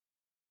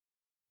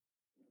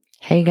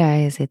Hey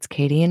guys, it's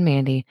Katie and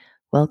Mandy.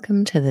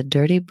 Welcome to the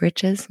Dirty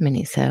Britches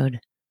minisode.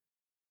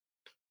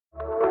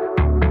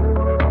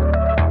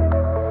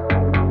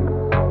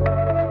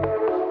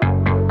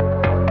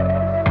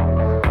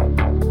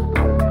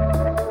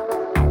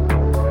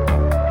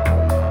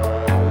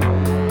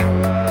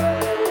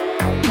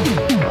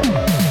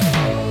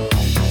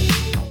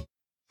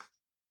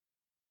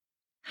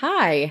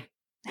 Hi.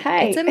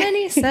 Hi. It's a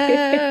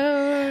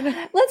minisode.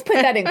 Let's put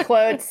that in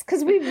quotes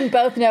because we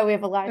both know we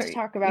have a lot to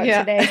talk about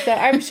today. So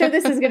I'm sure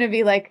this is going to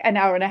be like an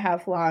hour and a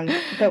half long,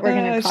 but we're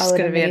going to call it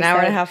going to be an hour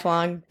and a half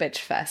long bitch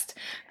fest.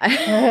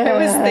 I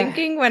was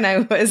thinking when I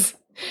was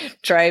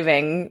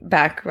driving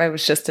back, I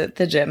was just at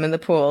the gym and the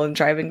pool and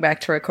driving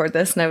back to record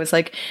this. And I was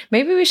like,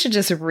 maybe we should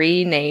just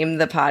rename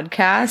the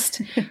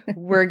podcast.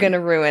 We're going to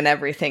ruin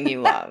everything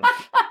you love.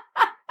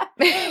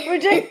 That's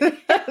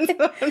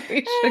what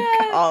we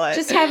should call it.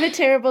 Just have a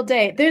terrible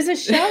day. There's a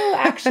show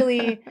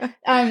actually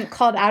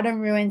called Adam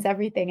Ruins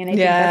Everything. And I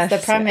think that's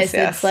the premise.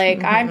 Yes. It's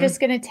like, I'm just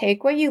going to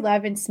take what you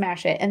love and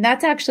smash it. And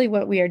that's actually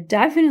what we are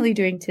definitely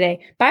doing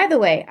today. By the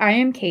way, I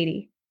am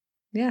Katie.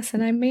 Yes,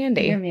 and I'm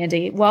Mandy. You're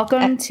Mandy.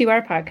 Welcome to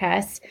our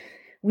podcast.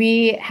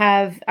 We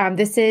have,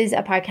 this is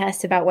a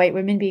podcast about white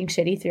women being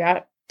shitty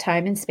throughout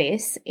time and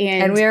space.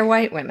 And we are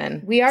white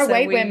women. We are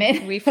white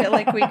women. We feel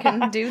like we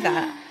can do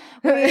that.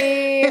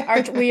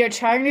 we are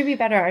trying to be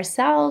better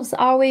ourselves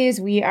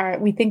always. We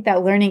think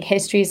that learning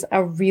history is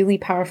a really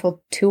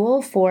powerful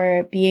tool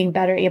for being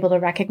better able to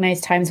recognize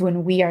times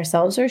when we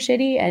ourselves are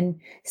shitty and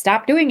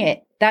stop doing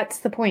it. That's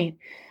the point.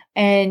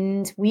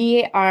 And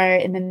we are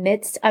in the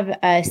midst of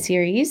a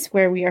series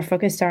where we are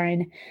focused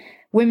on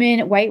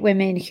white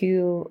women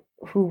who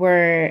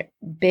were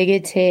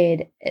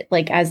bigoted,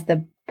 like as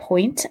the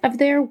point of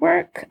their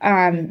work.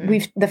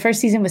 The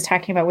first season was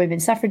talking about women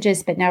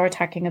suffragists, but now we're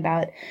talking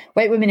about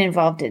white women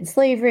involved in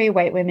slavery,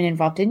 white women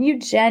involved in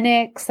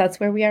eugenics. That's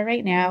where we are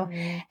right now.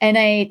 And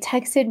I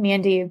texted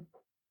Mandy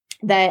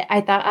that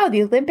I thought, oh,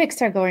 the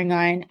Olympics are going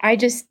on. I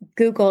just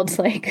Googled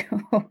like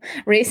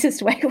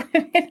racist white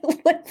women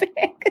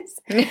Olympics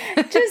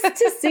just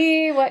to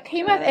see what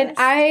came up. And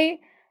I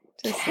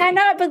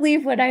cannot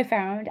believe what I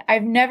found.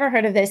 I've never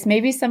heard of this.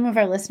 Maybe some of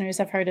our listeners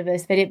have heard of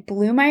this, but it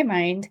blew my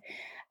mind.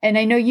 And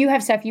I know you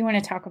have stuff you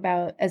want to talk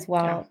about as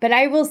well. Yeah. But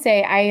I will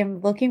say I am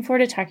looking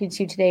forward to talking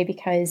to you today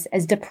because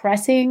as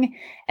depressing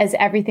as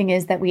everything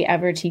is that we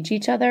ever teach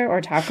each other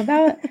or talk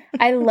about,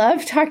 I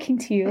love talking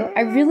to you.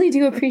 I really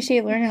do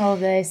appreciate learning all of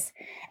this.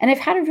 And I've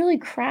had a really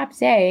crap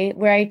day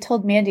where I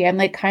told Mandy, I'm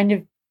like kind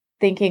of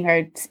thinking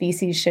our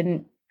species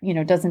shouldn't,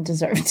 doesn't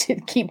deserve to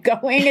keep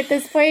going at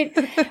this point,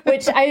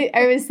 which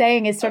I was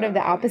saying is sort of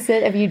the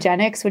opposite of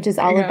eugenics, which is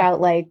all about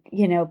like,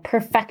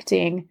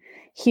 perfecting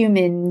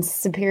human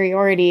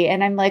superiority.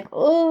 And I'm like,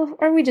 oh,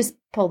 or we just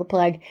pull the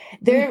plug.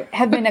 There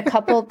have been a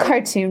couple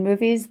cartoon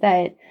movies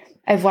that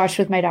I've watched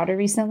with my daughter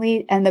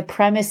recently. And the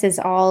premise is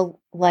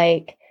all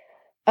like,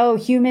 oh,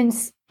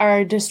 humans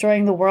are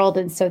destroying the world.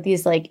 And so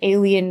these like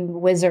alien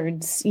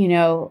wizards,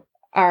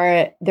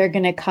 they're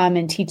going to come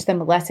and teach them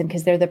a lesson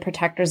because they're the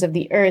protectors of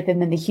the earth.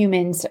 And then the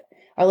humans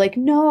are like,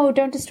 no,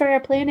 don't destroy our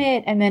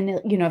planet. And then,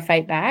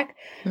 fight back.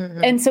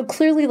 Mm-hmm. And so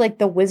clearly like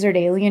the wizard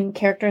alien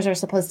characters are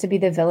supposed to be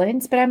the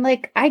villains, but I'm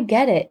like, I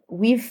get it.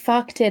 We've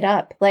fucked it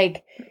up.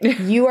 Like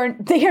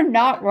they are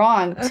not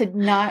wrong to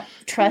not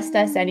trust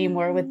us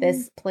anymore with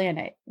this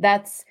planet.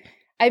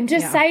 I'm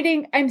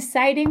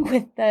siding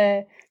with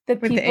the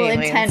people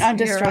intent on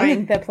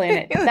destroying the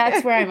planet.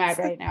 That's where I'm at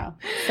right now.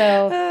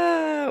 So,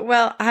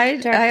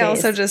 I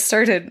also just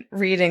started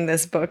reading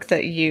this book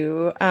that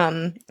you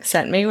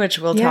sent me, which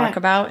we'll talk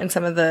about in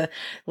some of the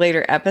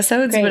later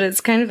episodes. Great. But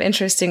it's kind of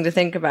interesting to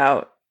think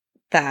about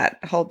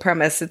that whole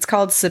premise. It's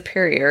called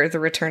Superior: The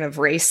Return of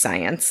Race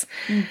Science,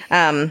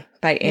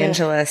 by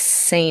Angela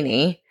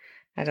Saini.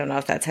 I don't know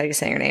if that's how you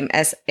say her name,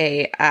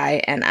 Saini.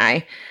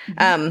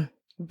 Mm-hmm.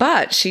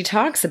 But she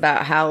talks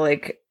about how,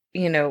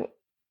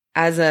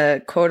 as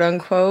a quote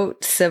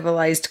unquote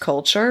civilized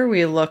culture,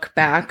 we look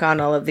back on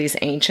all of these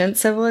ancient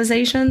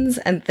civilizations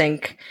and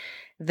think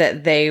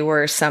that they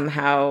were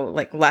somehow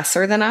like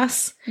lesser than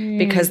us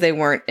because they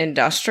weren't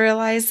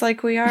industrialized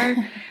like we are.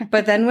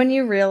 But then when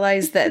you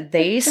realize that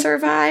they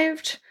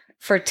survived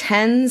for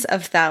tens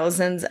of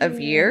thousands of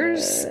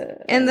years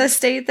in the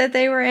state that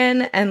they were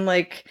in, and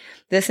like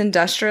this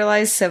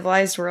industrialized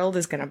civilized world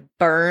is going to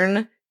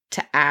burn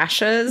to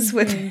ashes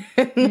within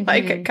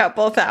like a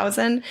couple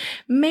thousand,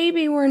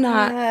 maybe we're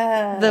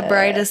not the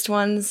brightest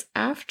ones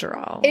after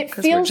all,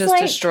 because we're just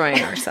destroying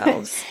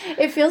ourselves.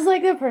 It feels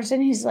like the person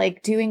who's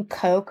like doing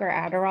Coke or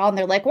Adderall and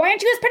they're like, why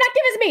aren't you as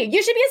productive as me?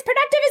 You should be as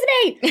productive as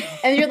me.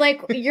 And you're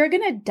like, you're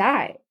going to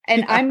die.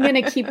 And I'm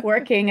going to keep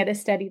working at a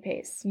steady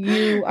pace.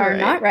 You are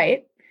not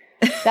right.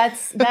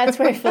 That's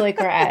where I feel like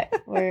we're at.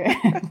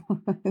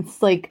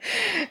 It's like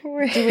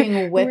we're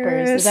doing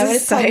whippers. Is that what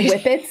it's called?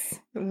 Whippets?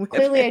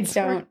 Clearly, I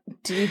don't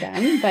do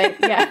them, but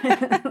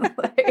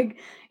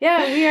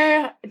yeah, we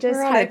are just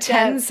we're on a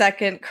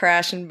 10-second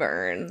crash and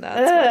burn.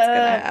 That's what's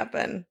gonna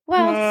happen.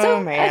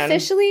 Well,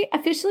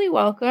 officially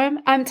welcome.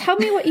 Tell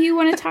me what you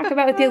want to talk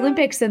about with the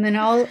Olympics, and then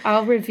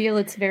I'll reveal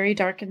its very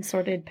dark and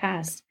sordid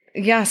past.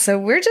 Yeah, so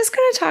we're just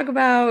going to talk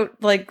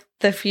about like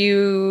the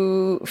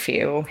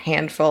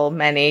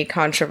many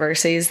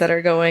controversies that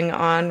are going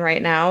on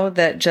right now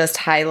that just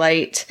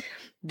highlight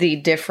the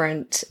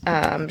different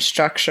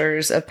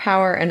structures of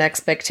power and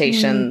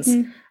expectations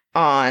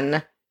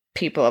on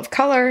people of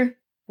color,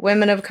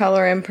 women of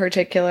color in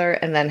particular,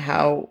 and then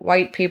how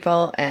white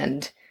people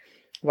and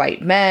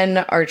white men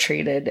are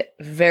treated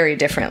very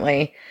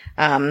differently,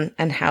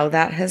 and how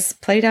that has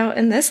played out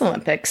in this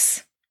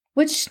Olympics.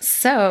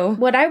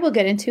 What I will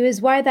get into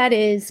is why that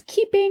is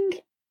keeping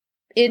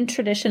in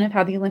tradition of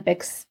how the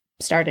Olympics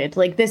started.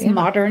 Like this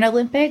modern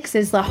Olympics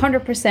is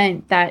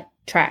 100% that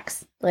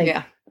tracks.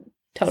 Like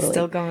totally.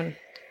 Still going.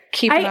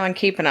 Keeping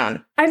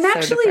on. I'm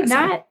actually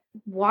not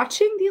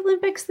watching the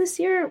Olympics this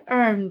year.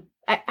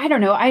 I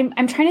don't know.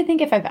 I'm trying to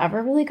think if I've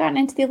ever really gotten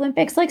into the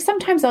Olympics. Like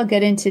sometimes I'll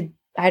get into,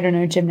 I don't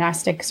know,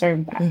 gymnastics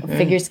or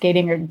figure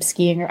skating or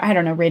skiing or I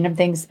don't know, random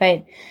things.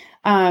 But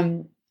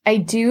I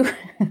do.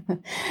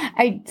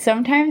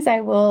 Sometimes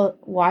I will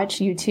watch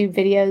YouTube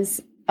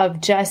videos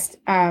of just,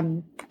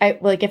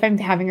 if I'm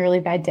having a really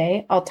bad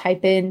day, I'll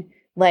type in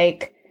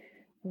like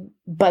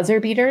buzzer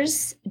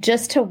beaters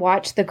just to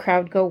watch the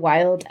crowd go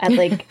wild at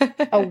like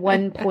a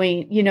one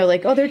point,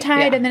 like, oh, they're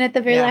tied. And then at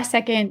the very last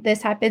second,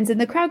 this happens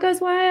and the crowd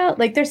goes wild.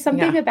 Like there's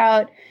something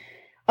about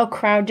a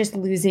crowd just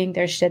losing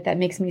their shit that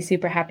makes me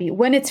super happy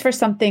when it's for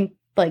something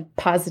like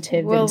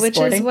positive. Well, which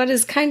is what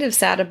is kind of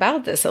sad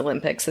about this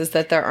Olympics is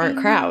that there aren't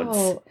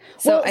crowds.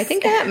 So I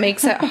think that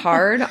makes it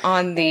hard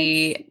on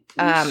the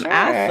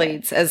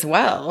athletes as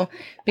well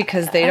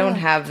because they don't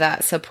have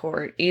that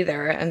support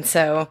either. And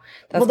so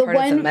that's part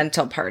of the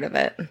mental part of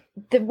it.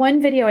 The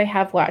one video I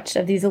have watched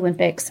of these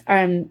Olympics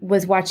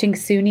was watching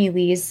Suni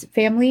Lee's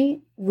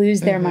family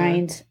lose their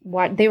mind.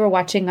 They were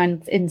watching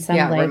in some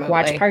remotely.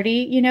 Watch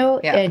party,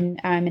 in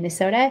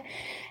Minnesota.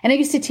 And I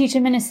used to teach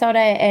in Minnesota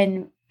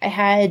and I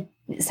had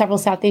several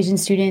South Asian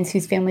students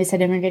whose families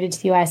had immigrated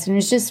to the U.S. And it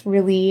was just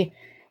really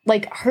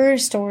like her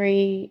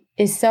story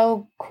is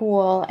so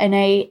cool. And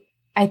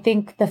I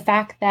think the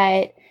fact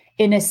that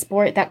in a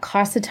sport that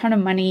costs a ton of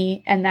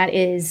money and that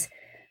is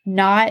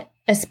not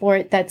a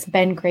sport that's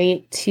been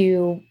great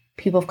to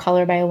people of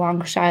color by a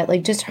long shot,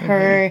 like just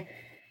her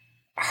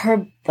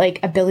like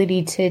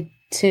ability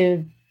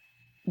to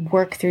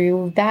work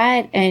through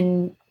that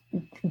and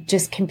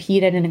just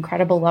compete at an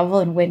incredible level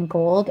and win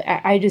gold.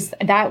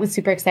 That was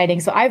super exciting.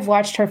 So I've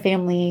watched her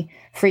family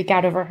freak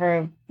out over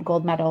her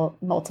gold medal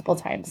multiple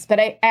times,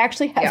 but I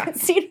actually haven't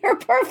seen her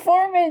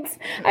performance.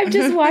 I've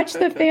just watched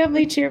the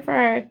family cheer for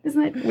her.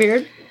 Isn't that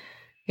weird?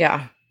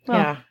 Yeah. Well,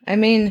 yeah. I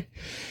mean,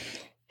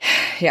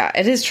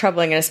 it is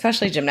troubling, and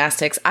especially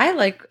gymnastics.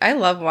 I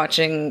love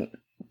watching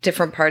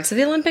different parts of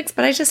the Olympics,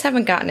 but I just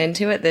haven't gotten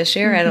into it this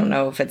year. I don't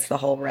know if it's the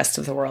whole rest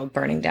of the world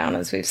burning down,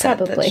 as we've said.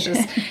 Probably. That's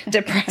just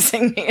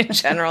depressing me in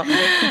general.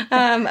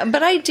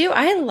 But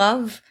I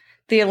love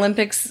the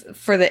Olympics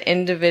for the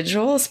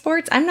individual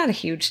sports. I'm not a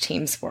huge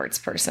team sports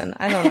person.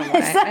 I don't know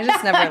why. I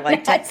just never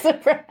liked it.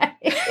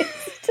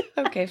 Surprised.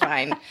 Okay,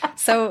 fine.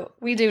 So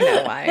we do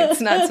know why.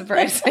 It's not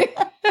surprising.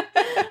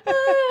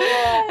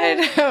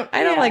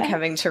 I don't like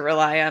having to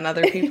rely on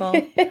other people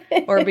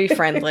or be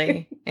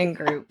friendly in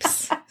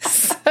groups.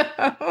 So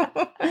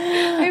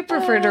I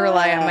prefer to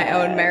rely on my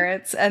own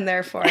merits, and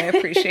therefore I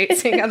appreciate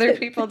seeing other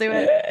people do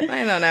it.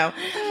 I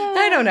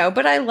don't know,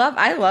 but I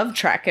love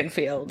track and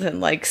field and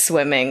like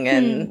swimming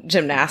and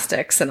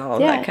gymnastics and all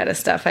of that kind of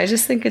stuff. I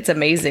just think it's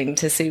amazing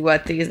to see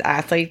what these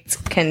athletes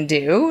can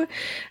do.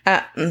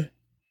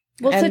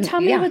 So tell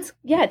me what's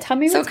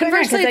so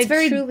conversely, it's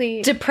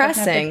very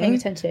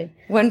depressing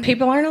when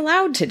people aren't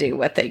allowed to do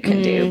what they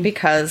can do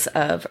because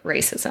of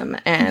racism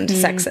and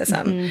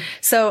sexism.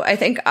 So I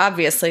think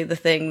obviously the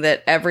thing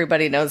that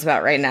everybody knows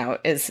about right now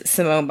is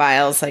Simone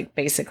Biles like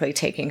basically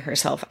taking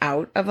herself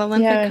out of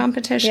Olympic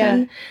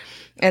competition.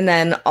 And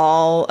then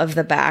all of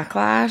the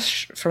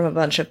backlash from a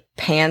bunch of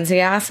pansy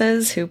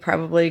asses who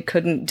probably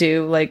couldn't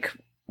do like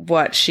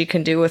what she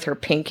can do with her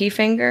pinky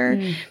finger,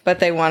 but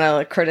they want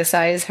to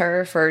criticize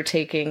her for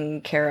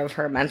taking care of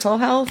her mental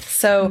health.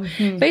 So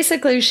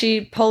basically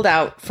she pulled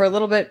out for a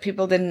little bit.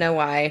 People didn't know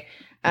why.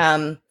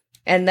 And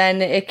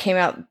then it came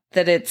out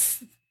that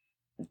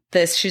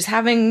she's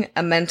having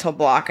a mental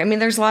block. I mean,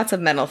 there's lots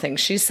of mental things.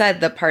 She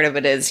said that part of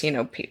it is,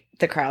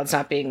 the crowd's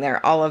not being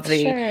there, all of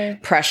the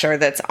pressure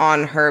that's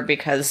on her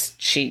because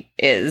she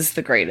is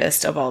the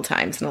greatest of all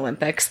times in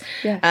Olympics.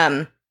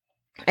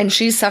 And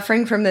she's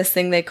suffering from this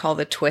thing they call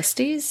the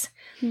twisties,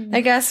 I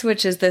guess,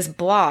 which is this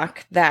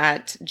block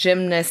that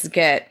gymnasts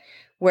get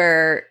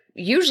where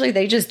usually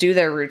they just do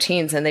their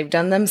routines and they've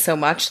done them so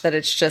much that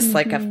it's just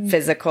like a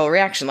physical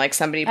reaction, like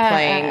somebody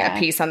playing a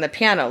piece on the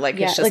piano. Like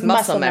it's just like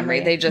muscle memory.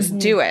 They just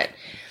do it.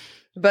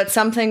 But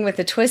something with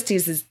the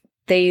twisties is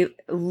they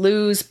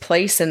lose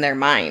place in their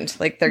mind.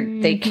 Like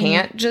they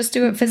can't just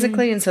do it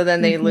physically. And so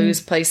then they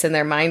lose place in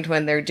their mind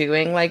when they're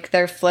doing like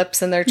their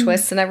flips and their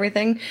twists and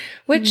everything,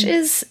 which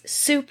is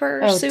super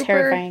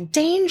terrifying.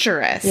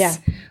 Dangerous. Yeah.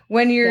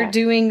 When you're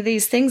doing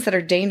these things that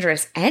are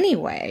dangerous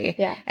anyway.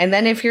 Yeah. And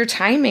then if your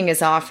timing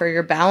is off or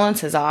your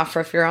balance is off,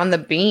 or if you're on the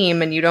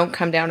beam and you don't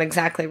come down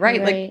exactly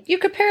right. Like you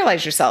could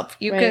paralyze yourself.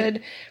 You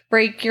could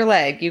break your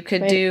leg. You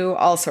could do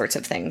all sorts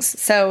of things.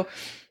 So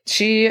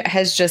she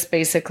has just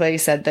basically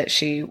said that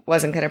she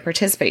wasn't going to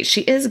participate. She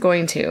is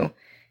going to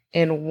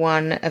in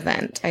one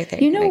event, I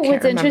think. You know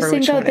what's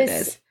interesting though?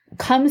 This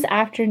comes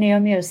after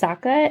Naomi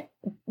Osaka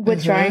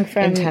withdrawing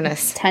from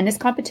tennis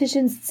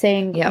competitions,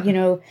 saying, you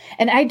know,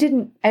 and I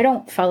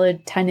don't follow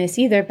tennis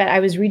either, but I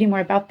was reading more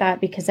about that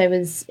because I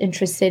was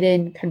interested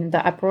in kind of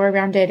the uproar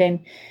around it. And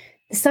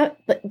so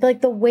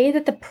like the way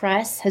that the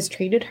press has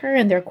treated her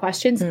and their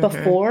questions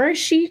before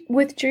she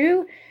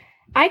withdrew,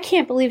 I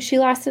can't believe she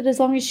lasted as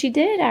long as she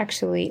did,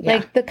 actually. Yeah.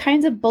 Like the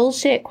kinds of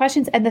bullshit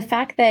questions and the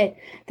fact that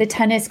the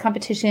tennis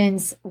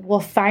competitions will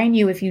fine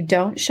you if you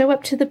don't show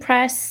up to the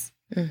press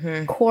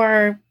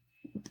core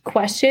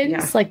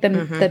questions, like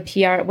the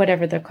PR,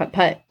 whatever the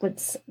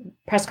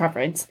press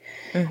conference.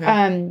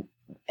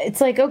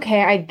 It's like,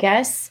 okay, I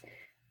guess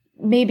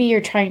maybe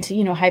you're trying to,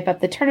 you know, hype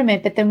up the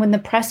tournament, but then when the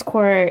press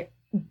corps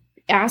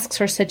asks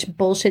her such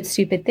bullshit,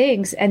 stupid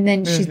things, and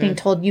then she's being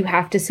told you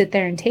have to sit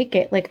there and take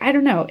it. Like, I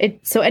don't know.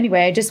 So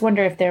anyway, I just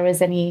wonder if there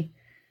was any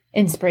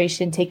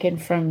inspiration taken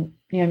from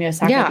Naomi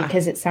Osaka,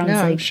 because it sounds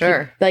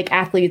like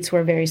athletes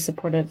were very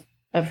supportive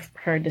of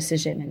her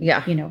decision. And,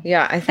 you know,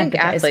 I think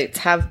athletes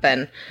have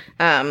been,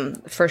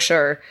 for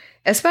sure,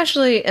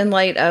 especially in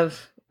light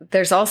of,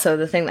 there's also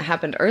the thing that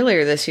happened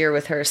earlier this year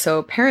with her. So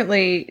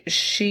apparently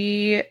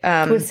she,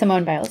 with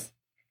Simone Biles.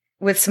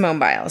 With Simone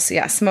Biles.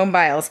 Yeah, Simone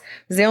Biles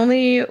was the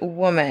only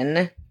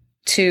woman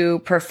to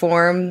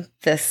perform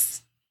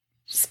this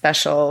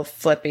special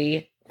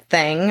flippy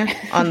thing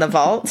on the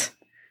vault.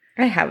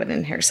 I have it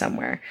in here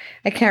somewhere.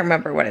 I can't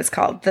remember what it's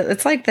called.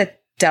 It's like the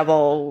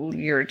double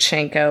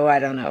Yurchenko, I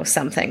don't know,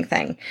 something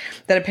thing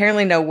that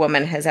apparently no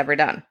woman has ever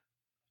done.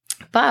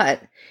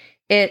 But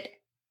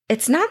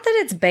it's not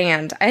that it's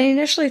banned. I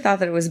initially thought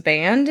that it was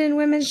banned in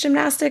women's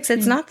gymnastics.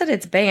 It's not that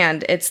it's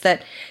banned. It's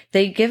that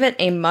they give it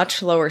a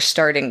much lower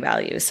starting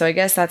value. So I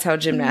guess that's how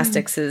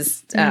gymnastics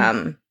is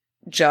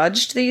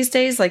judged these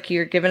days. Like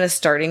you're given a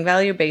starting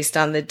value based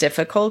on the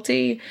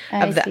difficulty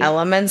of the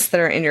elements that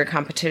are in your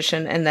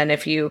competition. And then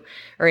if you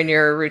are in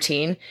your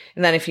routine,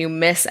 and then if you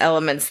miss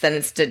elements, then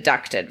it's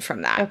deducted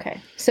from that.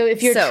 Okay. So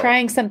if you're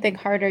trying something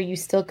harder, you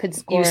still could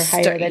score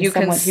higher than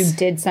someone who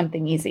did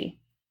something easy.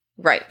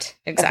 Right.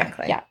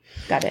 Exactly. Okay. Yeah.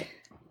 Got it.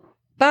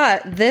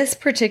 But this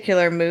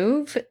particular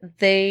move,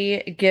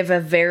 they give a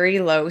very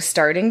low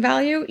starting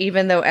value,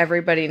 even though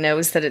everybody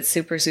knows that it's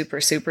super,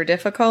 super, super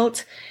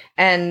difficult.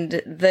 And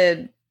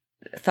the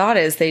thought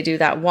is they do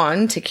that,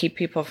 one, to keep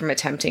people from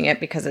attempting it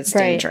because it's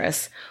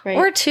dangerous,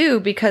 or two,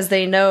 because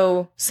they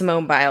know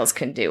Simone Biles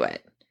can do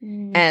it.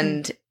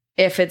 And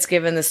if it's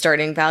given the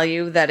starting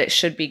value that it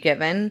should be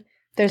given,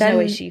 there's no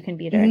way you can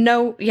beat her.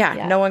 No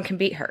one can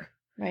beat her.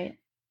 Right.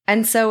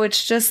 And so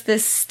it's just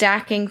this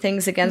stacking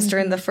things against her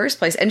in the first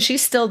place. And she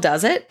still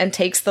does it and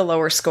takes the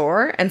lower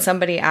score. And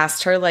somebody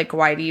asked her, like,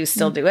 why do you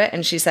still do it?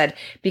 And she said,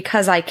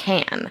 because I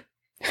can.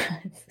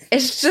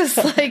 It's just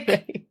like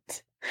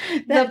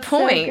the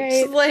point.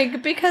 So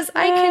like, because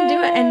I can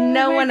do it and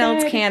no one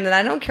else can. And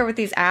I don't care what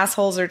these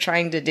assholes are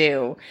trying to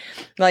do.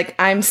 Like,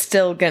 I'm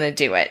still going to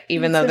do it,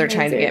 even though they're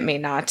trying to get me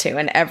not to.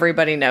 And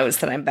everybody knows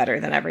that I'm better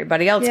than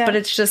everybody else. But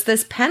it's just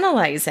this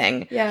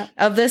penalizing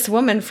of this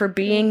woman for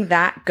being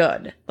that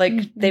good.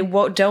 Like, they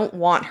don't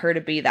want her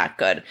to be that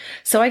good.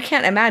 So I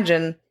can't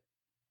imagine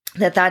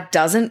that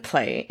doesn't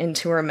play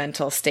into her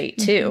mental state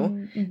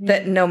too.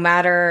 That no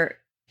matter,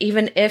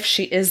 even if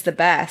she is the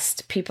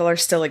best, people are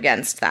still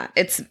against that.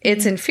 It's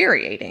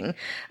infuriating.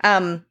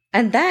 And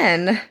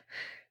then,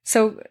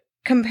 so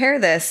compare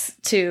this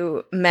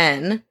to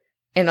men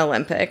in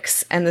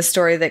Olympics and the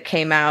story that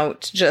came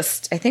out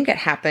I think it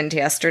happened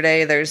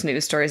yesterday. There's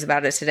news stories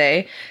about it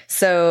today.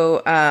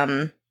 So,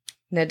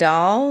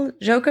 Nadal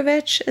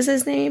Djokovic is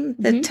his name,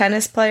 the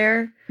tennis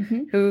player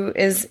who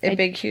is a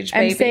big, huge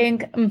baby. I'm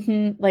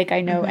saying, like I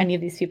know any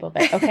of these people,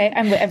 but okay.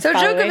 I'm so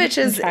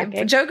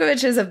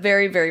Djokovic is a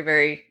very, very,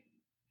 very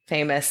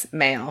famous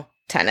male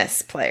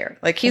tennis player.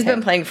 Like he's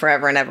been playing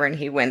forever and ever, and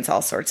he wins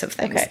all sorts of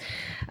things.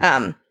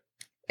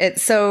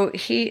 He's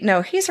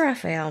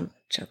Rafael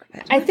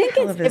Djokovic. I think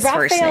it's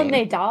Rafael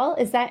Nadal.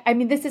 Is that? I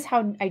mean, this is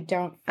how I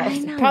don't. I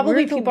know,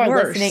 probably people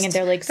are listening and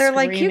they're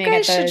like, you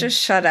guys should just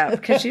shut up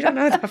because you don't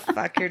know what the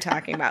fuck you're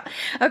talking about.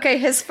 Okay,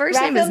 his first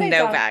name is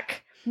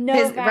Novak.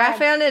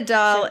 Rafael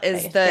Nadal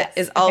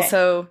is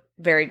also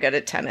very good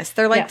at tennis.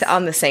 They're like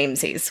on the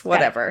samesies,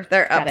 whatever.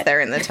 They're up there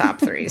in the top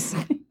threes.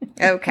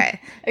 Okay.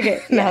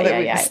 Okay. Now that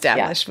we've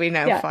established we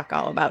know fuck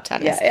all about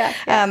tennis.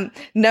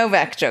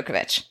 Novak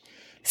Djokovic.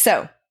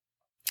 So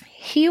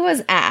he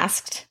was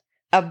asked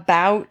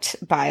about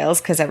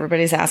Biles, because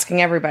everybody's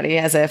asking everybody,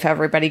 as if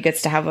everybody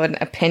gets to have an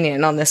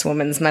opinion on this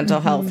woman's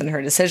mental health and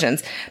her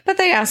decisions. But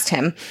they asked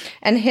him,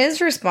 and his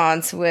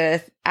response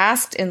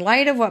asked in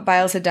light of what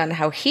Biles had done,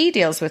 how he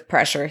deals with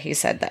pressure, he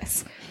said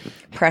this: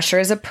 "Pressure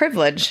is a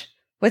privilege.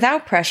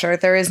 Without pressure,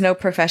 there is no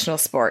professional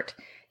sport.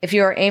 If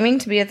you are aiming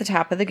to be at the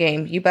top of the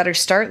game, you better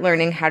start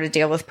learning how to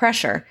deal with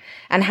pressure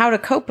and how to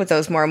cope with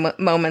those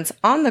moments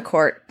on the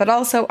court, but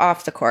also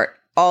off the court,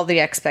 all the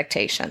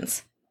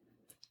expectations."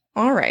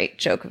 All right,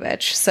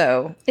 Djokovic.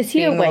 So is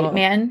he a white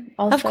man?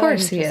 Also? Of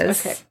course he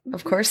is. Okay.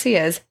 Of course he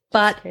is.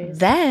 But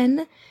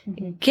then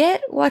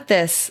get what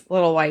this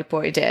little white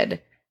boy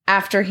did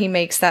after he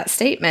makes that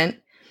statement.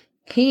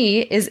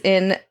 He is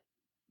in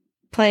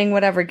playing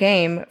whatever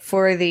game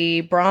for the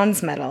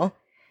bronze medal,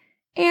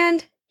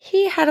 and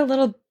he had a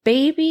little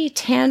baby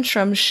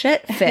tantrum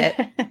shit fit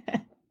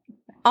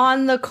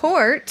on the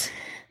court.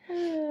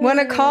 When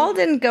a call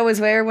didn't go his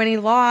way, or when he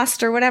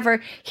lost or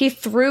whatever, he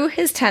threw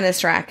his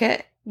tennis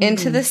racket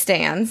into the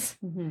stands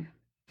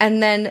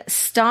and then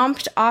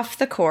stomped off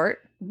the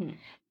court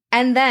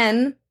and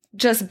then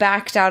just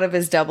backed out of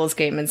his doubles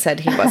game and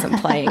said he wasn't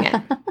playing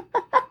it.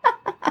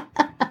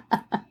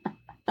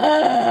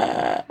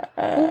 What?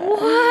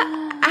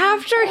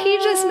 After he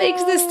just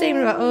makes this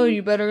statement about, oh,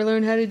 you better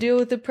learn how to deal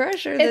with the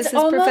pressure. This is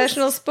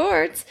professional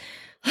sports.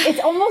 It's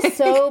almost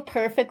so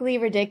perfectly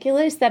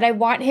ridiculous that I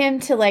want him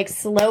to like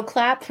slow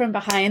clap from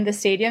behind the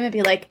stadium and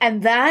be like,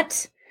 and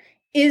that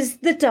is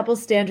the double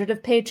standard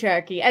of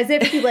patriarchy, as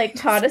if he like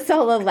taught us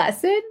all a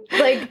lesson.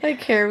 Like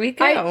here we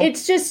go.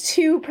 It's just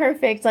too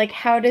perfect. Like,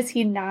 how does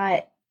he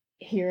not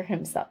hear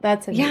himself?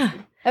 That's amazing. Yeah.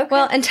 Okay.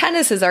 Well, and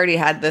tennis has already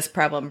had this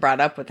problem brought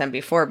up with them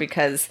before,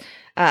 because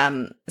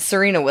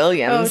Serena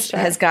Williams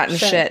has gotten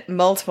shit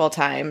multiple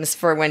times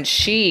for when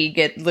she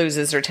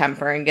loses her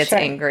temper and gets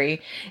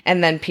angry,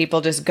 and then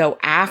people just go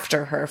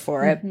after her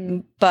for it.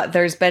 But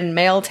there's been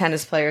male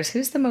tennis players.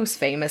 Who's the most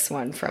famous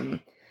one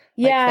from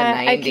the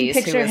 90s, I can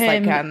picture who was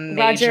him, like a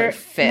major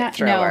fit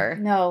thrower?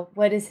 No,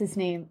 what is his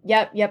name?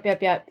 Yep.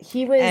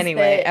 He was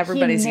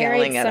everybody's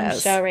yelling at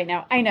us. Show right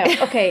now. I know.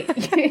 Okay,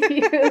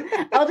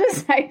 I'll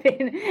just type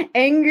in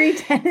angry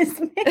tennis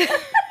man.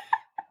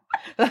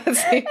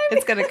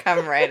 It's gonna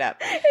come right up.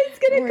 It's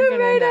gonna come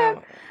right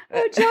up.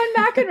 Oh, John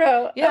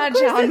McEnroe. Yeah,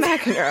 John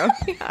McEnroe.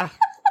 Yeah.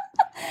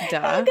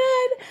 Duh. Oh God,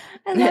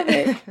 I love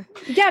it.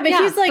 Yeah, but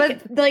he's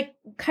like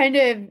kind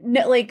of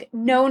like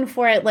known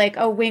for it. Like,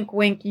 oh, wink,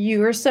 wink.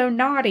 You are so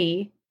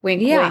naughty.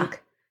 Wink,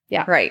 wink.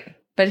 Yeah, right.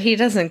 But he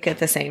doesn't get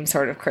the same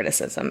sort of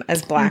criticism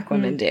as Black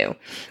women do,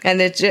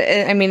 and it's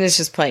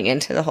just playing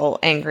into the whole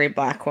angry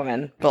Black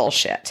woman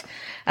bullshit.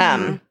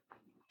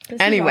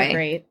 Anyway.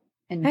 Great.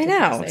 I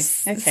know.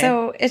 Okay.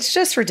 So it's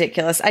just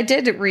ridiculous. I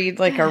did read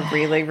like a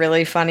really,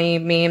 really funny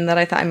meme that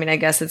I thought, I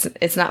guess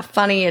it's not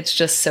funny. It's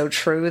just so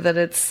true that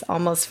it's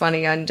almost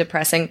funny and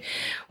depressing,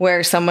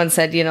 where someone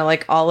said,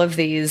 like all of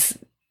these,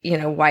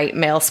 white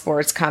male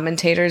sports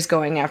commentators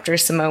going after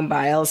Simone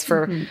Biles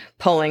for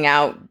pulling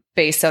out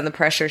based on the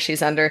pressure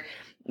she's under,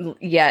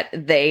 yet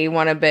they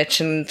want to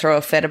bitch and throw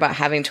a fit about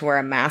having to wear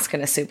a mask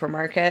in a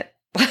supermarket.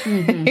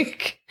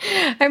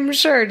 I'm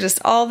sure just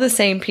all the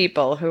same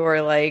people who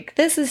are like,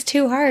 this is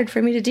too hard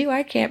for me to do.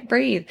 I can't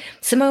breathe.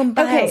 Simone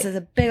Biles is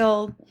a big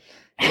old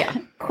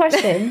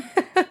question.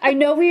 I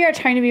know we are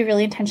trying to be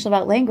really intentional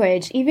about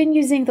language. Even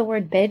using the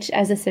word bitch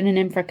as a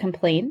synonym for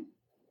complain.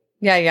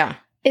 Yeah.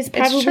 Is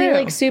probably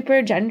like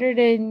super gendered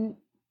and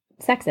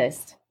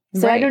sexist.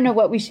 So I don't know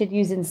what we should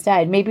use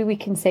instead. Maybe we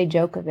can say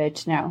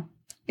Djokovic now.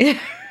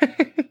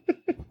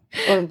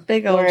 Or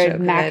big old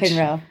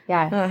McEnroe.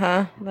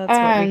 Yeah. That's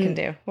what we can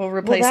do. We'll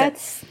replace it.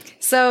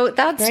 So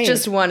that's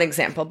just one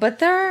example, but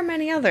there are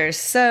many others.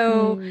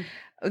 So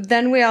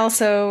then we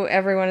also,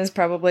 everyone has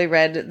probably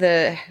read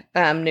the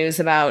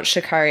news about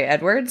Sha'Carri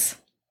Edwards.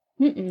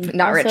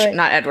 Not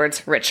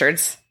Edwards,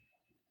 Richards.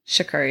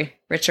 Sha'Carri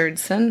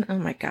Richardson. Oh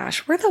my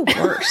gosh, we're the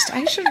worst.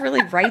 I should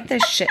really write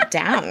this shit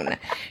down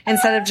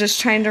instead of just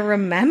trying to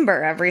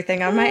remember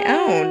everything on my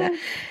own.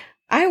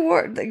 I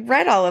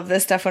read all of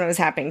this stuff when it was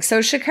happening. So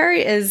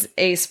Sha'Carri is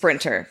a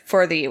sprinter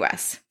for the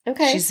U.S.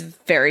 Okay. She's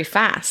very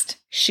fast.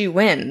 She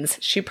wins.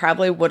 She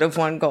probably would have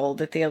won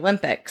gold at the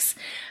Olympics.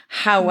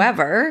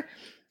 However,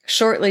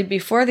 shortly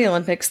before the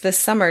Olympics this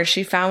summer,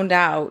 she found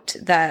out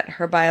that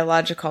her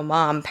biological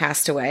mom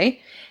passed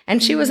away,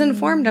 and she was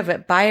informed of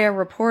it by a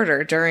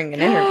reporter during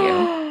an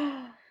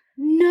interview.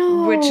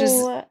 No. Which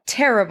is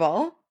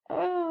terrible.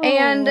 Oh.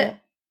 And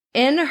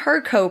in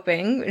her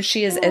coping,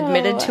 she has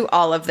admitted to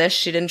all of this.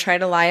 She didn't try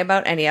to lie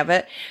about any of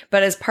it.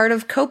 But as part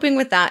of coping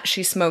with that,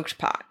 she smoked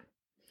pot.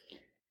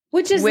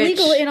 Which is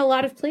legal in a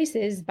lot of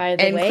places, by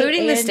the way.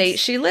 Including the state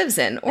she lives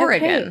in,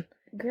 Oregon. Okay,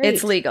 great.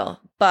 It's legal.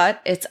 But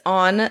it's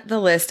on the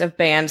list of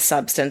banned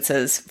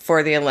substances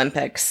for the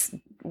Olympics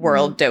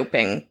World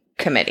Doping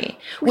Committee.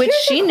 Which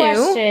she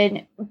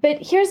knew. But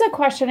here's a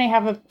question I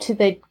have to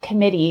the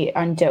committee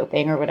on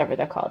doping, or whatever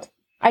they're called.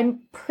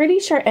 I'm pretty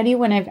sure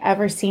anyone I've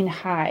ever seen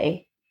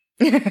high,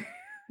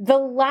 the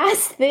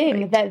last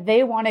thing that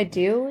they want to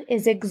do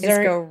is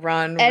exert go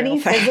run any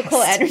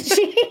physical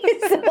energy.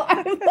 So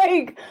I'm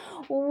like,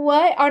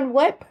 on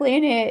what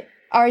planet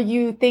are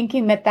you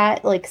thinking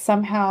that like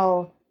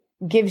somehow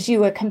gives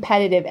you a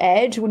competitive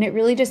edge when it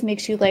really just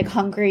makes you like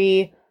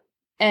hungry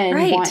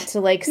and want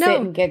to like sit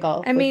and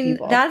giggle? I mean,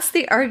 people. That's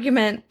the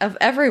argument of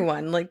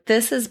everyone. Like,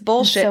 this is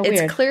bullshit.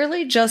 It's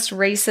clearly just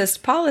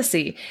racist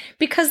policy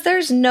because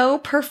there's no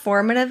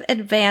performative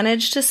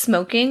advantage to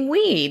smoking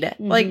weed.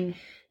 Mm-hmm. Like,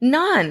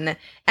 none.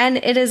 And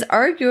it is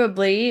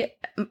arguably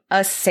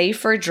a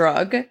safer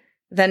drug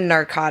than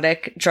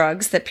narcotic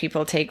drugs that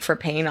people take for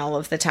pain all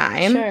of the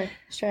time.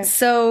 Sure.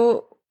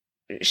 So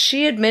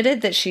she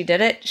admitted that she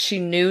did it. She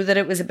knew that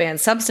it was a banned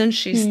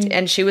substance.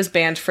 And she was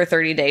banned for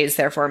 30 days,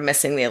 therefore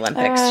missing the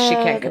Olympics. She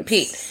can't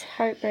compete.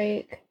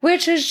 Heartbreak.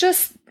 Which is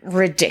just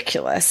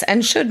ridiculous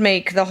and should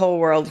make the whole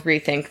world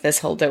rethink this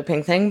whole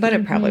doping thing, but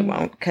it probably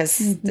won't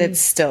because it's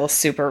still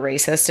super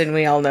racist. And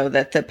we all know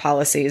that the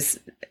policies,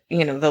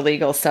 the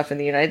legal stuff in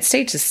the United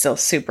States is still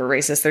super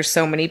racist. There's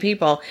so many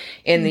people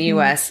in the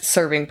U.S.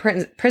 serving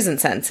prison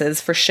sentences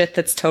for shit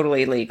that's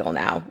totally legal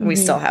now. We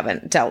still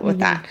haven't dealt with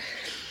that.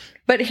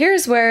 But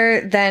here's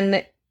where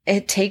then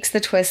it takes the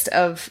twist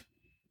of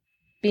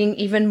being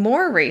even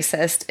more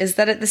racist is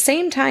that at the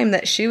same time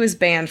that she was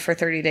banned for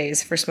 30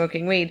 days for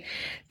smoking weed,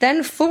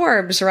 then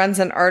Forbes runs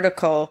an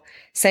article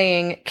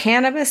saying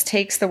cannabis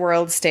takes the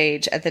world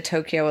stage at the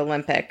Tokyo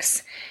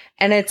Olympics.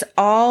 And it's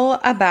all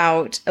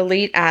about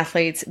elite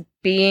athletes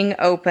being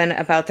open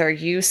about their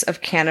use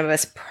of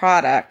cannabis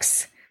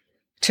products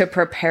to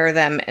prepare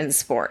them in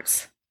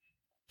sports.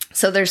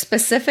 So they're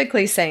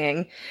specifically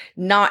saying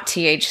not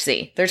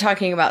THC. They're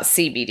talking about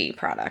CBD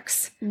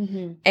products.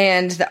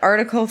 And the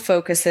article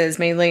focuses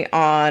mainly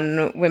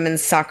on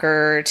women's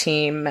soccer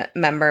team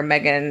member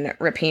Megan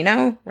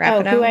Rapinoe.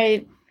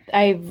 Who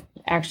I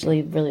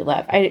actually really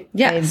love.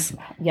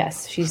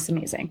 Yes, she's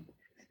amazing.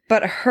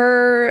 But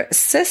her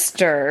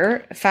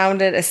sister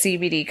founded a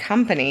CBD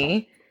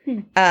company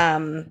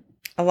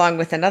along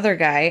with another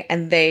guy,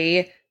 and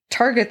they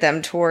target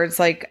them towards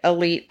like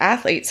elite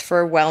athletes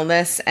for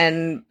wellness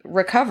and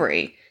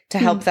recovery to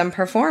help them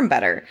perform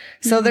better.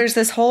 So there's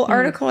this whole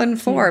article in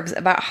Forbes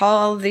about how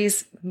all of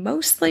these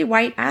mostly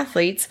white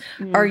athletes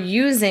are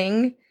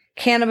using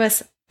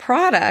cannabis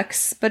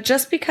products, but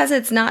just because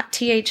it's not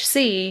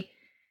THC,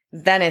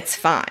 then it's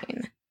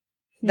fine.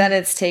 Then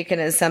it's taken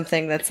as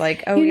something that's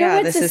like,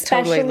 this is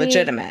totally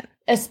legitimate.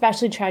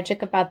 Especially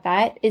tragic about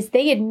that is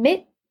they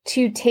admit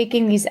to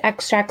taking these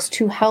extracts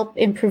to help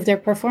improve their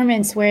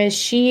performance, whereas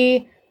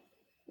she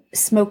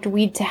smoked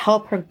weed to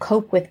help her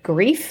cope with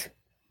grief.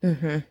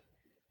 Well,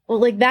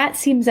 like that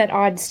seems at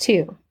odds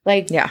too.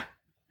 Like,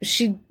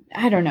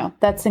 I don't know.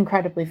 That's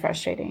incredibly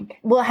frustrating.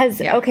 Well,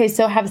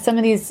 so have some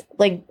of these,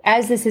 like,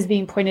 as this is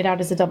being pointed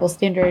out as a double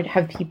standard,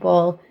 have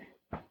people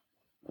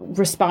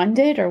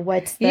responded or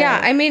what's the...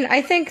 Yeah, I mean,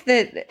 I think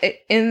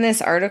that in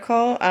this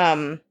article,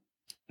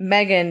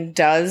 Megan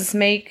does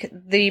make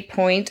the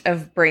point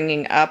of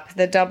bringing up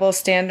the double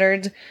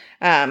standard.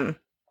 And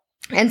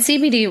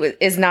CBD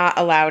is not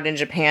allowed in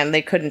Japan.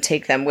 They couldn't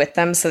take them with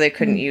them, so they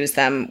couldn't use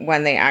them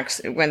when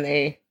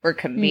they were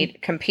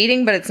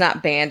competing, but it's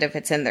not banned if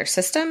it's in their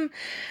system.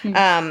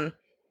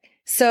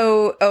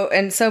 So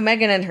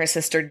Megan and her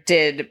sister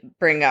did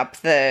bring up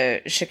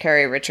the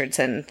Sha'Carri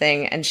Richardson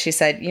thing, and she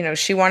said,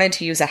 she wanted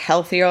to use a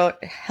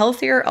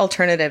healthier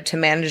alternative to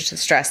manage the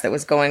stress that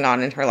was going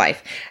on in her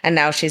life, and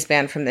now she's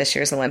banned from this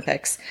year's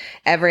Olympics.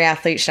 Every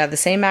athlete should have the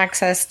same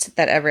access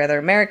that every other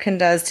American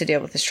does to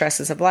deal with the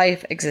stresses of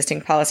life. Existing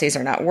policies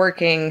are not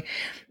working.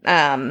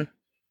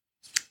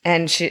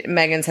 And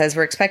Megan says,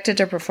 we're expected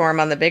to perform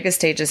on the biggest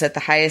stages at the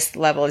highest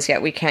levels,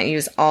 yet we can't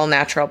use all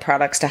natural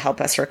products to help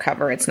us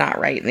recover. It's not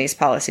right. And these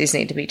policies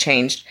need to be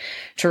changed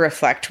to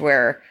reflect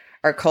where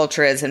our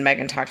culture is. And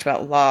Megan talked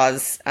about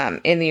laws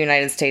in the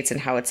United States and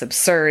how it's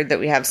absurd that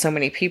we have so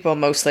many people,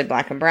 mostly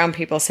Black and brown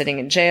people, sitting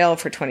in jail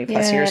for 20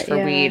 plus years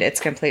for weed. It's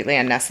completely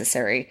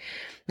unnecessary.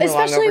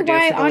 Especially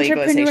why for the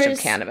legalization of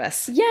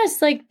cannabis.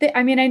 Yes, like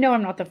I know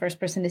I'm not the first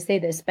person to say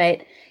this,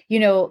 but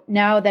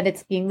now that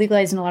it's being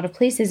legalized in a lot of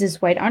places, is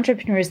white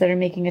entrepreneurs that are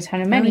making a ton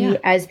of money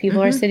as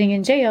people are sitting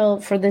in jail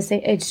for this.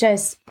 It's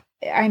just,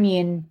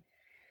 same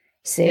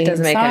it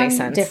doesn't make song, any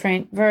sense.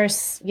 Different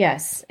verse.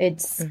 Yes,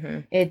 it's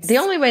the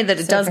only way that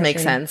it does make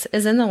sense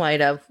is in the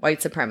light of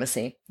white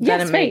supremacy.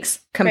 Then it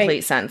makes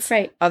complete sense.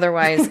 Right.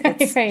 Otherwise,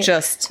 it's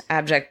just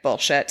abject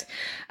bullshit.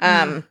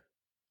 So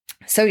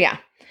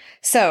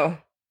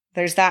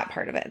there's that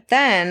part of it.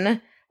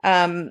 Then,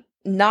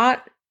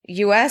 not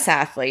U.S.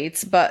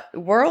 athletes, but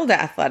World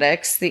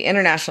Athletics, the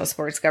international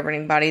sports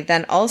governing body,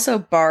 then also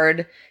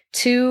barred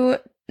 2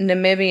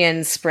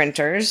 Namibian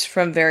sprinters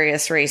from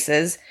various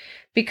races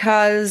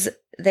because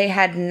they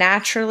had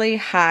naturally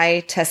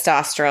high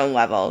testosterone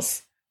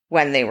levels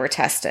when they were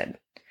tested.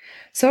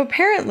 So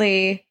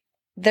apparently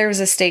there's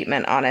a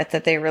statement on it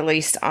that they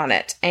released on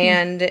it.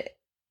 And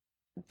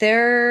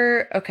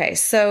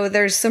so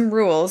there's some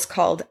rules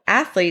called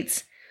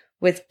athletes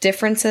with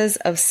differences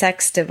of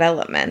sex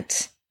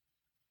development,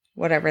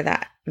 whatever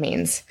that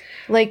means.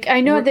 Like,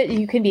 I know that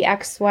you can be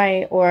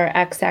XY or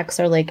XX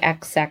or like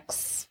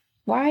XXY,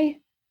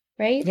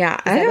 right? Yeah,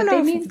 I don't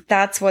know if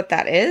that's what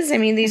that is. I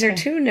mean, these are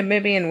two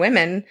Namibian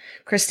women,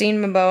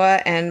 Christine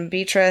Mboa and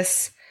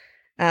Beatrice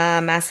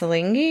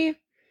Masalingi.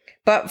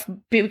 But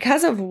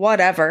because of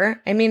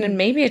whatever, I mean, and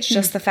maybe it's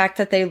just the fact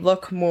that they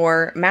look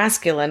more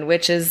masculine,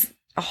 which is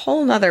a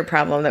whole nother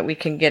problem that we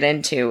can get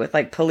into with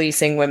like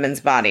policing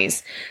women's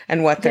bodies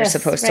and what they're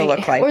supposed to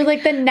look like. Or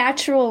like the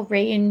natural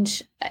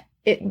range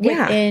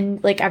within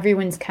like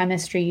everyone's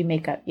chemistry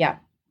makeup. Yeah.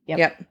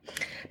 Yep.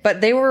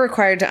 But they were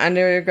required to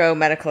undergo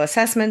medical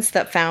assessments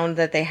that found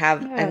that they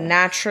have a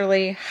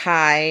naturally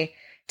high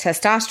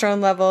testosterone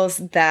levels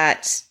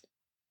that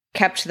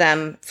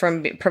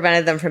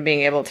prevented them from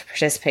being able to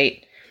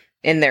participate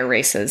in their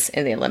races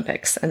in the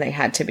Olympics. And they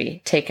had to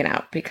be taken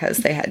out because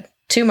they had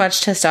too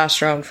much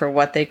testosterone for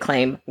what they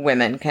claim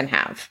women can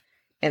have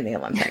in the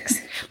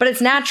Olympics. But it's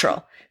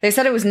natural. They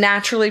said it was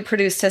naturally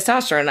produced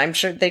testosterone. I'm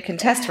sure they can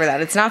test for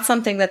that. It's not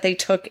something that they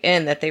took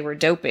in that they were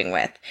doping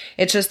with.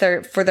 It's just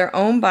for their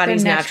own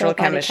body's natural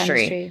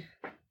chemistry.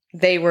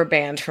 They were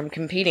banned from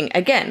competing.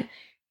 Again,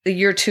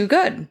 you're too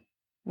good.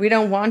 We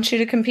don't want you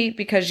to compete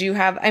because you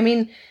have, I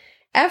mean,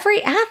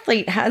 every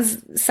athlete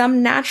has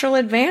some natural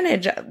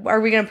advantage. Are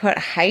we going to put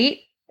height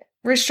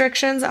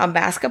restrictions on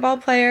basketball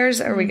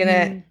players? Are we going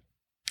to,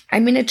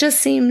 I mean, it just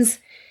seems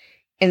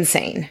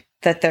insane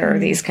that there are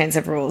these kinds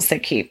of rules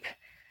that keep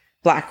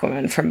Black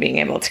women from being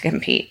able to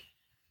compete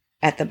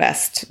at the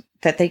best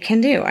that they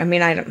can do. I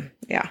mean,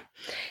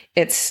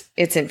 it's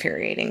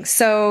infuriating.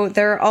 So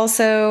there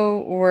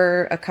also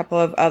were a couple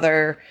of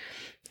other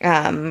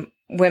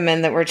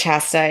women that were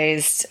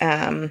chastised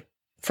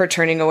for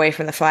turning away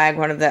from the flag.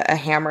 One of a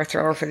hammer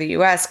thrower for the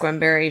U.S., Gwen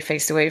Berry,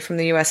 faced away from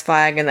the U.S.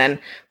 flag. And then,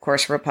 of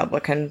course,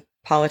 Republican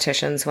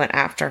politicians went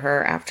after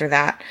her after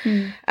that.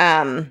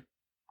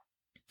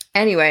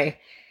 Anyway,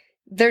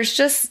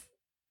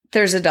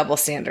 there's a double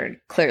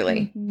standard,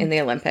 clearly, in the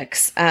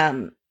Olympics.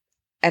 And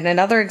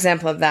another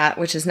example of that,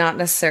 which is not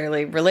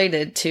necessarily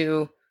related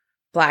to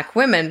Black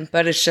women,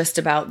 but it's just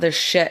about the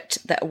shit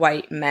that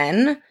white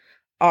men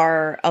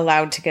are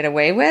allowed to get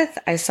away with.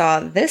 I saw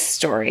this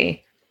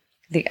story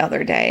the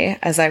other day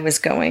as I was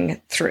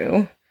going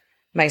through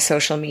my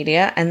social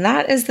media, and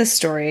that is the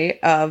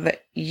story of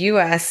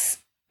U.S.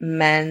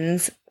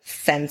 men's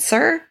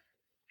fencer,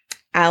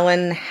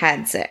 Alan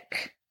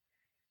Hadzik.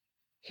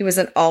 He was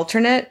an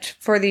alternate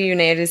for the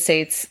United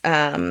States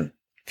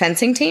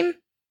fencing team.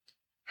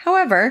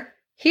 However,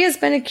 he has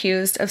been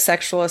accused of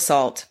sexual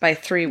assault by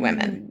 3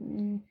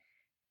 women.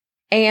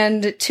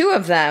 And 2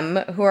 of them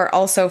who are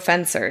also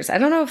fencers. I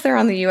don't know if they're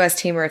on the U.S.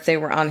 team or if they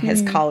were on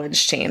his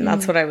college team.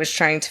 That's what I was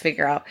trying to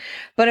figure out.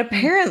 But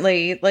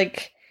apparently,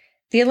 like,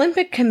 the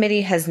Olympic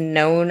Committee has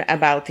known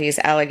about these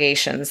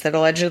allegations that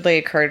allegedly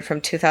occurred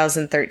from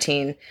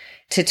 2013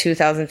 to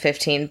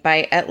 2015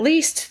 by at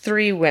least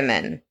 3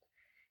 women.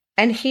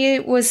 And he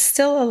was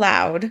still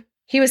allowed.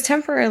 He was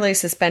temporarily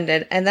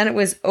suspended, and then it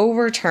was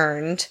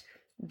overturned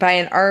by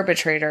an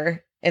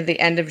arbitrator at the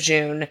end of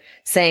June,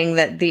 saying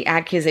that the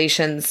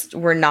accusations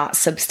were not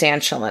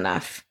substantial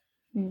enough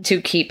to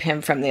keep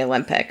him from the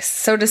Olympics.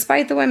 So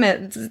despite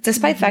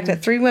the fact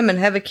that 3 women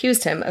have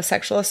accused him of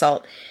sexual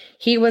assault,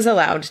 he was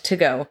allowed to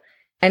go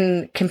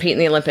and compete in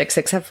the Olympics,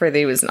 except for that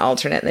he was an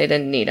alternate. They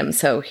didn't need him,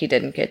 so he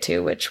didn't get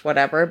to, which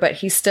whatever. But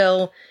he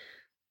still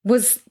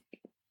was...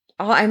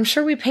 I'm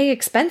sure we pay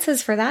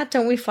expenses for that.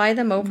 Don't we fly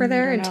them over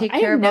there and take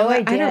care of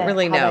it? I don't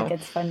really know how that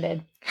gets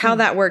funded. How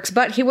that works.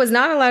 But he was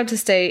not allowed to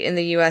stay in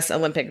the U.S.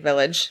 Olympic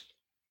Village.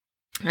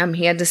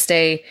 He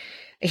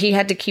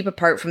had to keep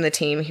apart from the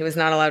team. He was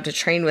not allowed to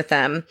train with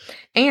them.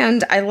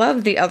 And I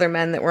love the other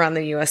men that were on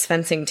the U.S.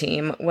 fencing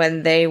team.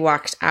 When they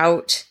walked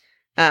out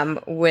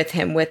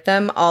with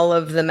them, all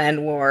of the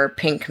men wore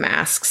pink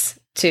masks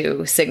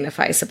to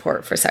signify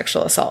support for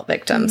sexual assault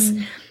victims.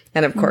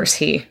 And of course,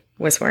 he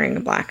was wearing a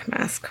black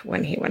mask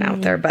when he went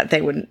out there, but they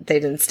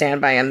didn't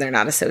stand by him. They're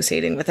not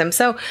associating with him.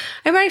 So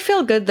I might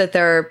feel good that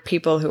there are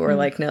people who are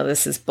like, no,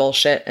 this is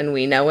bullshit and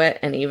we know it.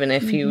 And even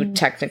if you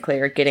technically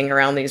are getting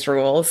around these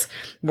rules,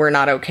 we're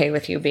not okay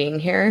with you being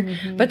here.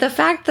 But the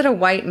fact that a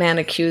white man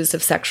accused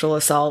of sexual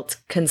assault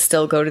can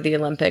still go to the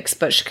Olympics,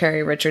 but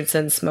Sha'Carri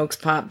Richardson smokes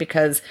pot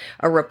because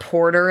a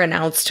reporter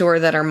announced to her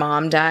that her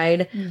mom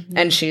died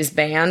and she's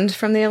banned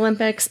from the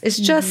Olympics is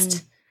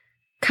just,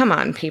 come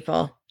on,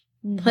 people.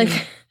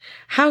 Like,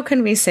 how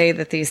can we say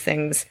that these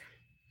things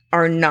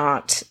are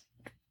not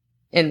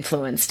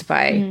influenced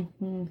by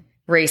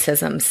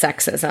racism,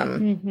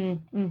 sexism,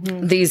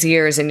 these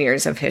years and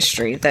years of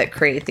history that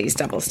create these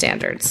double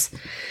standards?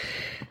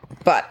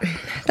 But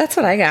that's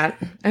what I got.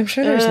 I'm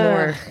sure there's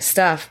more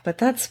stuff, but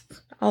that's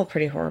all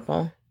pretty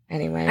horrible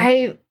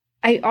anyway.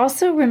 I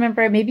also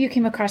remember, maybe you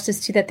came across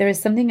this too, that there was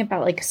something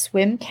about like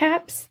swim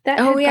caps that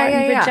had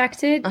gotten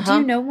rejected. Do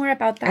you know more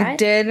about that? I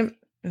did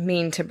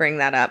mean to bring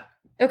that up.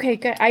 Okay,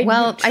 good. I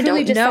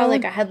don't just saw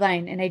like a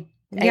headline and I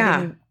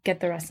didn't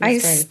get the rest of the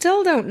story. I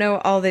still don't know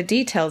all the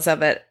details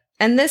of it.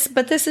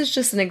 But this is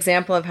just an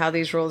example of how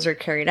these rules are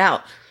carried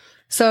out.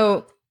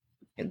 So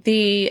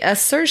the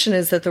assertion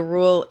is that the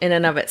rule in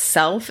and of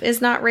itself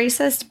is not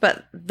racist,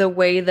 but the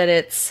way that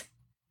it's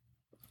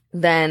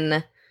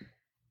then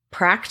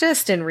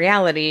practiced in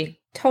reality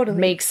totally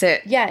makes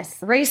it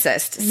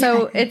racist.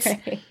 So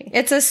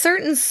it's a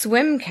certain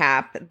swim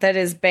cap that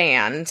is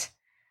banned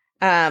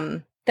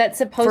that's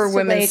supposed for to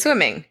women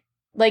swimming.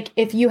 Like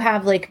if you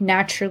have like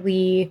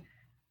naturally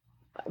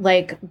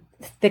like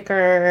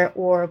thicker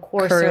or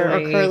coarser or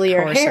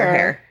curlier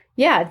hair.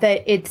 Yeah,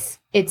 that it's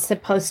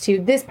supposed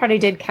to, this part I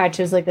did catch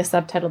as like the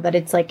subtitle that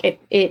it's like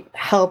it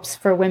helps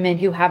for women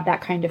who have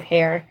that kind of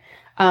hair,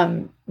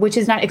 which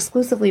is not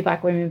exclusively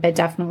Black women, but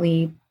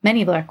definitely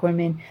many Black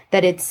women,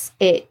 that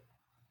it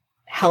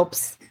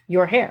helps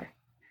your hair.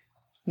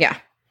 Yeah.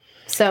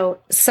 So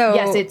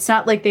yes, it's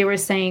not like they were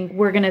saying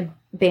we're going to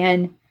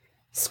ban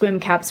swim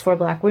caps for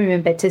Black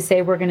women, but to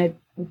say we're going to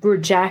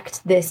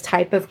reject this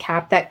type of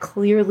cap that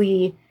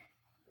clearly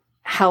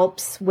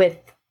helps with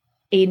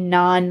a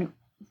non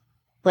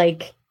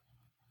like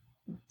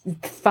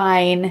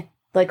fine,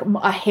 like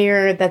a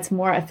hair that's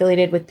more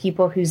affiliated with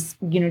people whose,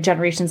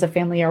 generations of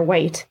family are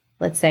white,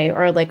 let's say,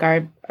 or like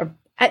are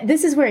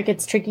this is where it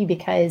gets tricky,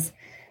 because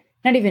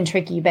not even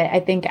tricky, but I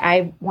think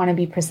I want to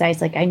be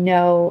precise. Like I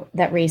know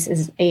that race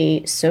is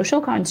a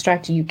social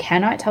construct. You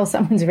cannot tell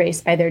someone's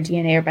race by their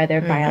DNA or by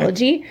their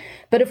biology.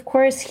 But of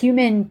course,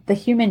 the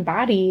human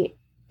body,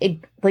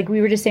 like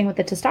we were just saying with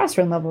the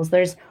testosterone levels,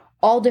 there's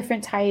all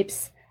different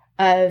types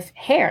of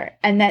hair,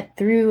 and that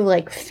through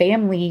like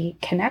family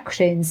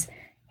connections,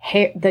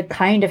 the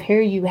kind of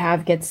hair you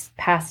have gets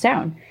passed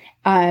down.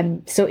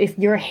 So if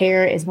your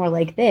hair is more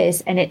like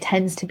this, and it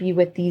tends to be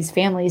with these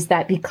families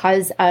that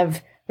because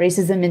of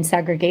racism and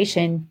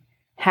segregation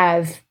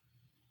have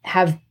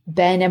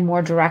been a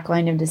more direct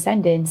line of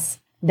descendants,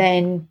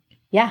 then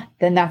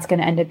that's going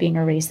to end up being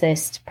a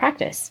racist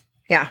practice.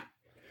 Yeah.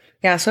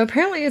 Yeah. So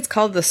apparently it's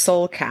called the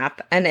soul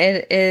cap, and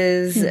it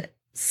is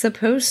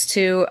supposed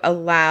to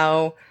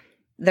allow,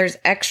 there's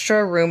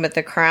extra room at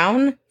the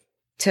crown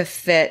to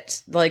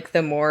fit like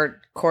the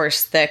more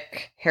coarse,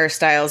 thick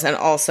hairstyles, and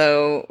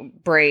also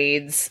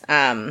braids,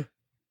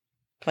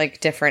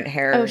 like different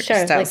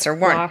hairstyles like are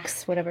worn.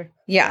 Locks, whatever.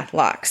 Yeah,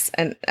 locks.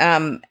 And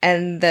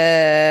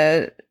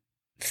the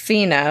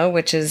FINA,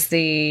 which is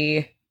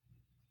the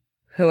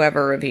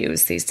whoever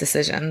reviews these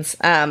decisions,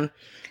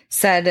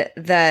 said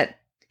that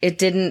it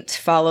didn't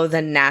follow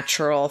the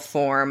natural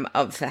form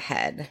of the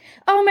head.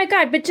 Oh my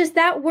God, but just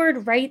that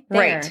word right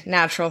there. Right,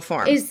 natural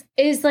form. Is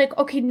like,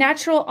 okay,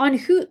 natural on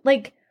who,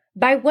 like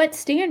by what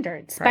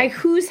standards? Right. By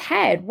whose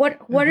head? What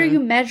are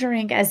you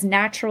measuring as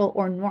natural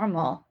or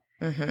normal?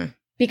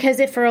 Because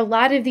if for a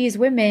lot of these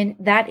women,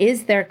 that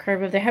is their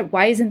curve of their head,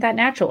 why isn't that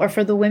natural? Or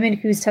for the women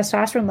whose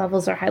testosterone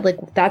levels are high,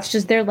 like that's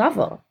just their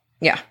level.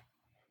 Yeah.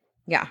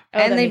 Yeah.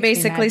 And they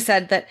basically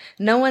said that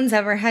no one's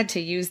ever had to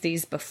use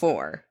these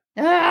before.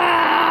 I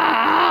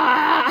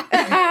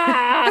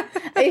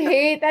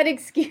hate that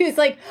excuse.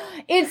 Like,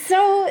 it's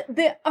so,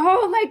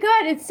 oh my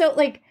God, it's so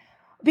like,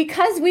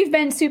 because we've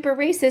been super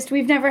racist,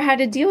 we've never had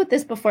to deal with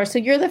this before. So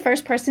you're the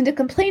first person to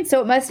complain,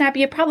 so it must not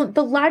be a problem.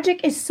 The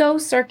logic is so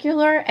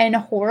circular and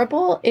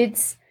horrible.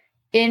 It's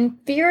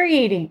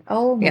infuriating.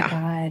 Oh my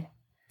God.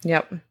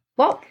 Yep.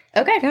 Well,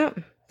 okay. Yep.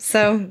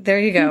 So there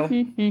you go.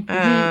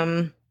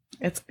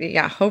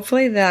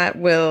 Hopefully that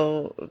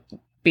will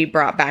be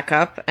brought back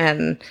up,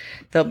 and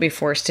they'll be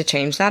forced to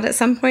change that at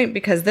some point,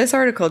 because this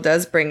article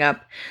does bring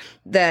up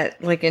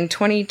that like in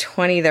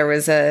 2020, there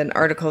was an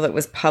article that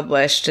was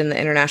published in the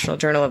International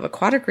Journal of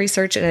Aquatic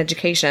Research and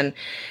Education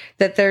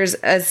that there's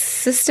a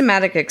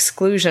systematic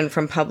exclusion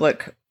from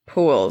public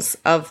pools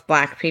of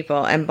Black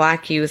people, and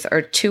Black youth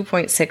are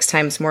 2.6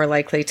 times more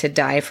likely to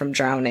die from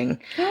drowning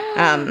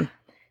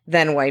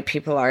than white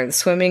people are.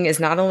 Swimming is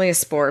not only a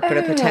sport, but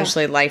a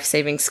potentially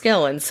life-saving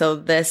skill. And so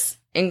this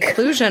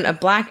inclusion of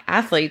Black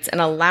athletes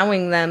and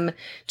allowing them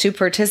to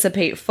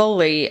participate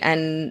fully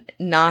and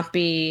not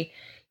be,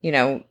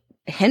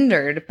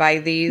 hindered by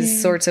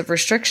these sorts of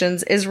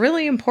restrictions is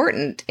really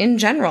important in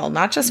general,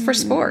 not just for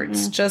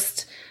sports,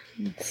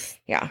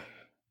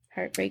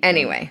 heartbreaking.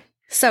 Anyway,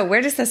 so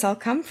where does this all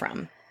come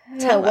from?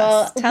 Tell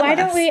us.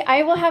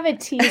 I will have a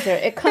teaser.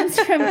 It comes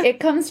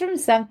from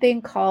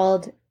something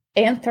called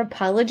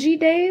Anthropology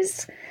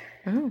Days.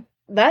 Oh.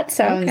 That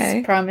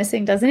sounds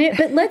promising, doesn't it?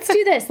 But let's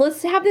do this.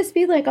 Let's have this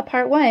be like a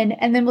part 1,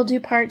 and then we'll do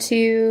part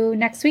 2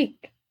 next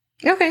week.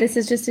 Okay. This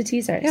is just a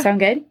teaser. Yeah. Sound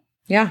good?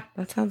 Yeah,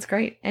 that sounds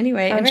great.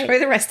 Anyway, enjoy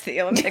the rest of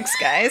the Olympics,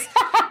 guys.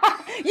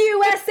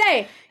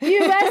 USA!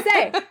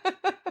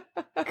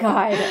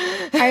 God.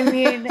 I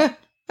mean,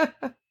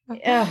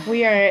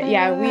 we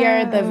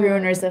are the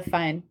ruiners of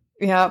fun.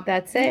 Yeah.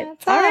 That's it.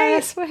 That's all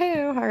right.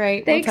 Woohoo. All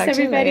right. Thanks, we'll talk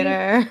everybody. to you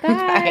later. Bye.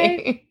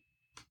 Bye.